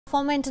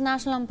Former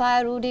international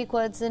umpire Rudi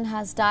Koertzen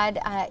has died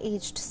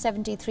aged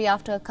 73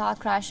 after a car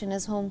crash in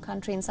his home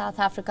country in South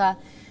Africa.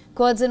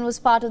 Koertzen was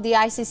part of the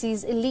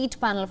ICC's elite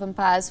panel of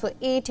umpires for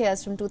 8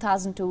 years from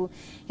 2002.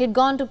 He had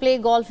gone to play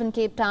golf in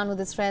Cape Town with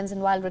his friends,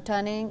 and while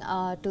returning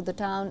to the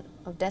town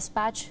of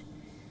Dispatch,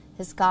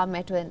 his car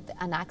met with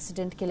an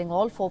accident, killing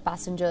all 4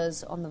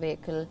 passengers on the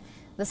vehicle.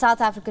 The South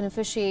African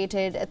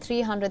officiated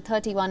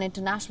 331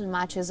 international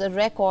matches, a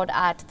record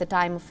at the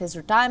time of his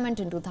retirement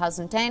in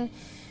 2010,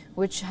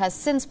 which has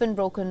since been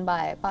broken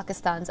by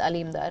Pakistan's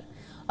Alimdar.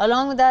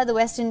 Along with that, the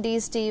West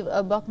Indies' Steve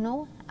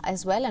Bucknor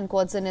as well, and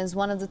Koertzen is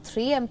one of the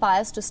 3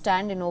 umpires to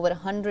stand in over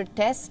 100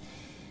 tests.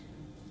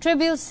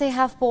 Tributes they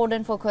have poured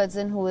in for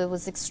Koertzen, who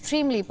was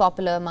extremely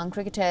popular among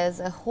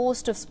cricketers. A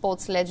host of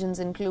sports legends,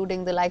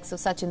 including the likes of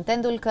Sachin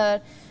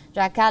Tendulkar,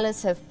 Jack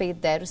Callis, have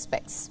paid their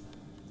respects.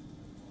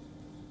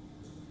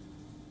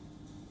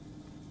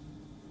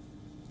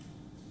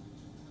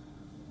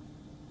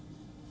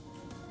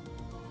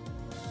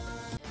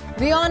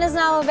 WION is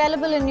now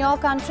available in your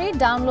country.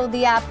 Download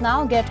the app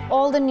now. Get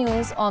all the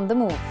news on the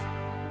move.